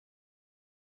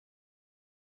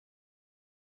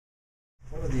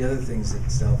of the other things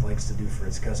that Stealth likes to do for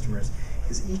its customers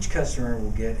is each customer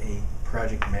will get a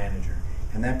project manager.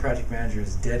 And that project manager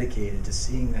is dedicated to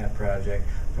seeing that project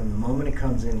from the moment it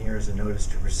comes in here as a notice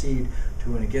to proceed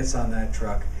to when it gets on that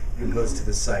truck and goes to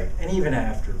the site. And even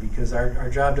after, because our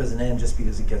job doesn't end just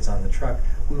because it gets on the truck.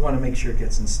 We want to make sure it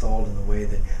gets installed in the way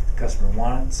that the customer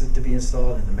wants it to be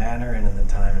installed, in the manner and in the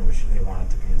time in which they want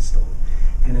it to be installed.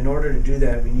 And in order to do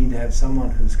that, we need to have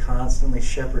someone who's constantly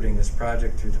shepherding this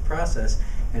project through the process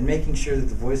and making sure that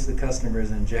the voice of the customer is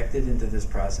injected into this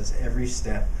process every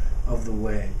step of the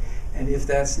way. And if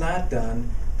that's not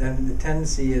done, then the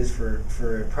tendency is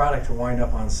for a product to wind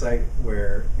up on site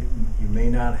where you may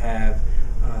not have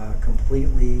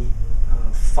completely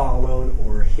followed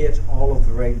or hit all of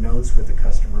the right notes with the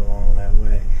customer along that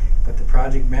way. But the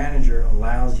project manager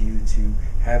allows you to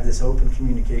have this open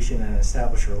communication and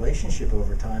establish a relationship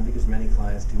over time, because many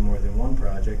clients do more than one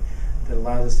project, that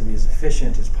allows us to be as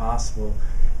efficient as possible.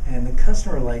 And the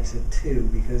customer likes it too,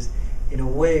 because in a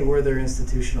way we're their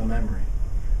institutional memory,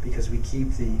 because we keep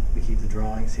the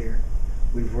drawings here.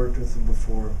 We've worked with them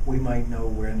before. We might know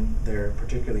when they're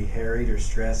particularly harried or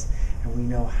stressed, and we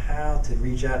know how to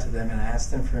reach out to them and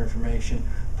ask them for information,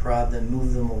 prod them,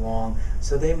 move them along,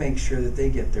 so they make sure that they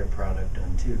get their product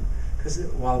done too. Because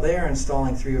while they are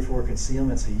installing 3 or 4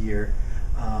 concealments a year,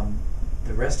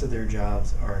 the rest of their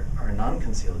jobs are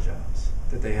non-concealed jobs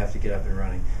that they have to get up and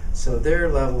running. So their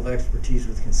level of expertise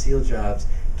with concealed jobs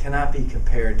cannot be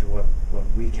compared to what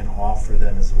we can offer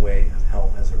them as a way of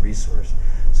help, as a resource.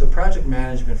 So project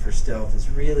management for Stealth is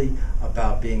really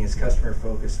about being as customer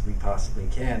focused as we possibly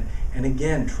can, and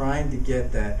again trying to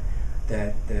get that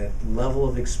level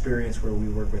of experience where we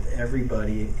work with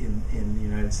everybody in the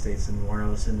United States in the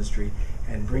wireless industry,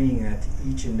 and bringing that to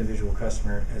each individual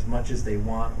customer as much as they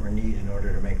want or need in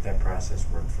order to make that process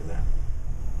work for them.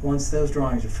 Once those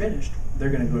drawings are finished, they're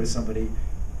going to go to somebody,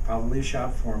 probably a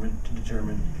shop foreman, to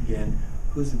determine again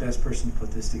who's the best person to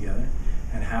put this together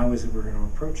and how is it we're going to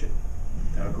approach it.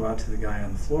 That'll go out to the guy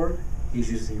on the floor.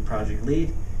 He's usually a project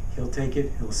lead. He'll take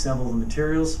it, he'll assemble the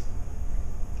materials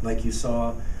like you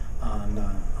saw on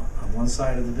one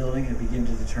side of the building, and begin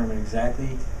to determine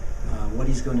exactly what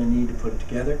he's going to need to put it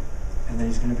together, and then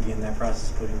he's going to begin that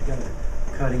process of putting it together,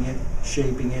 cutting it,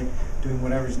 shaping it, doing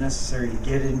whatever's necessary to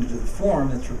get it into the form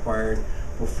that's required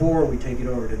before we take it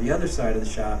over to the other side of the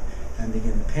shop and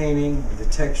begin the painting, or the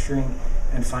texturing,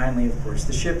 and finally, of course,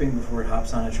 the shipping before it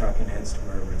hops on a truck and heads to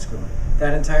wherever it's going.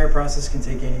 That entire process can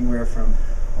take anywhere from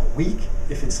a week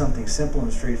if it's something simple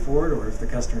and straightforward, or if the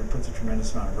customer puts a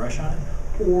tremendous amount of rush on it,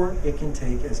 or it can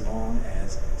take as long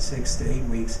as 6 to 8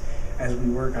 weeks as we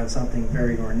work on something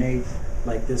very ornate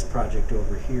like this project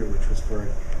over here, which was for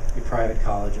a private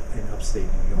college in upstate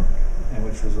New York, and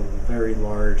which was a very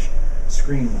large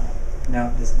screen wall.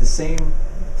 Now, the same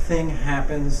thing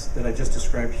happens that I just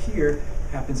described here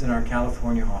happens in our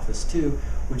California office too,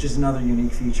 which is another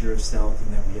unique feature of Stealth,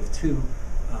 in that we have 2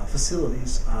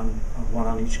 facilities, one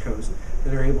on each coast,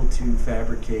 that are able to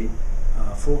fabricate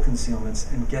full concealments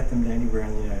and get them to anywhere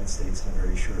in the United States in a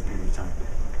very short period of time.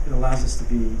 It allows us to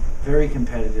be very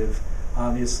competitive.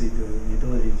 Obviously, the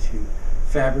ability to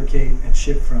fabricate and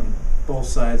ship from both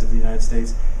sides of the United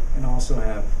States, and also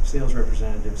have sales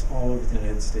representatives all over the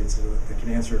United States that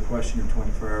can answer a question in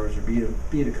 24 hours, or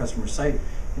be at a customer site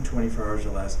in 24 hours or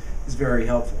less, is very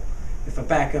helpful. If I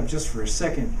back up just for a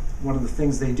second, one of the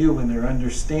things they do when they're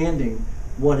understanding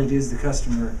what it is the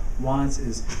customer wants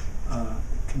is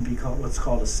can be called what's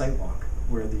called a site walk,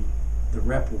 where the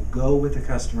rep will go with the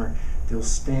customer. They'll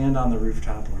stand on the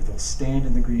rooftop, or they'll stand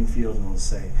in the green field, and they'll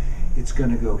say, it's going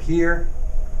to go here,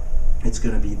 it's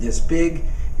going to be this big,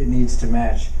 it needs to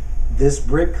match this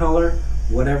brick color,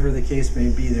 whatever the case may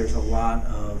be. There's a lot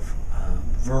of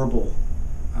verbal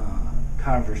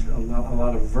a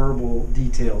lot of verbal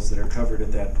details that are covered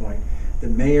at that point that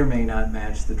may or may not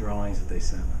match the drawings that they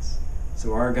send us.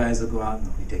 So our guys will go out and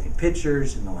they'll be taking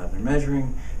pictures, and they'll have their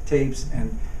measuring tapes,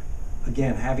 and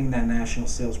again, having that national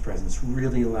sales presence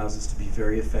really allows us to be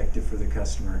very effective for the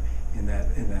customer in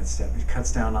that step. It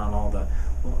cuts down on all the,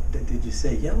 well, did you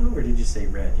say yellow or did you say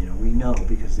red? You know, we know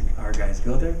because our guys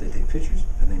go there, they take pictures,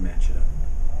 and they match it up.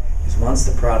 Because once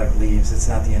the product leaves, it's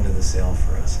not the end of the sale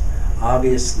for us.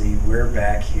 Obviously, we're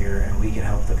back here and we can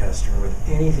help the customer with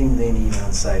anything they need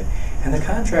on site. And the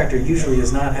contractor usually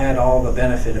has not had all the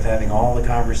benefit of having all the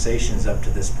conversations up to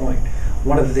this point.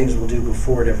 One of the things we'll do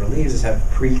before it ever leaves is have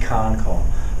a pre-con call,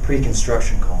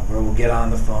 pre-construction call, where we'll get on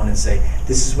the phone and say,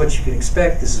 this is what you can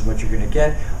expect, this is what you're going to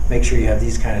get. Make sure you have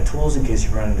these kind of tools in case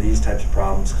you run into these types of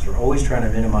problems, because we're always trying to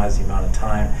minimize the amount of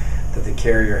time that the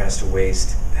carrier has to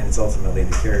waste, and it's ultimately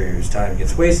the carrier whose time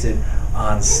gets wasted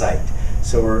on site.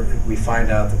 So we find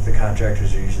out that the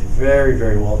contractors are usually very,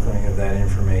 very welcoming of that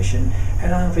information.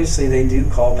 And obviously they do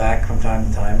call back from time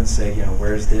to time and say,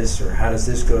 where's this, or how does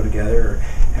this go together?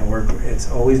 It's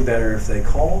always better if they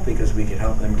call, because we can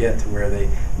help them get to where they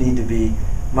need to be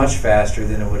much faster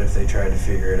than it would if they tried to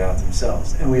figure it out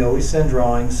themselves. And we always send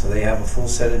drawings, so they have a full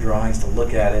set of drawings to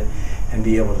look at it and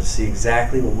be able to see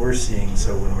exactly what we're seeing.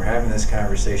 So when we're having this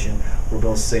conversation, we're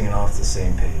both singing off the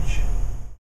same page.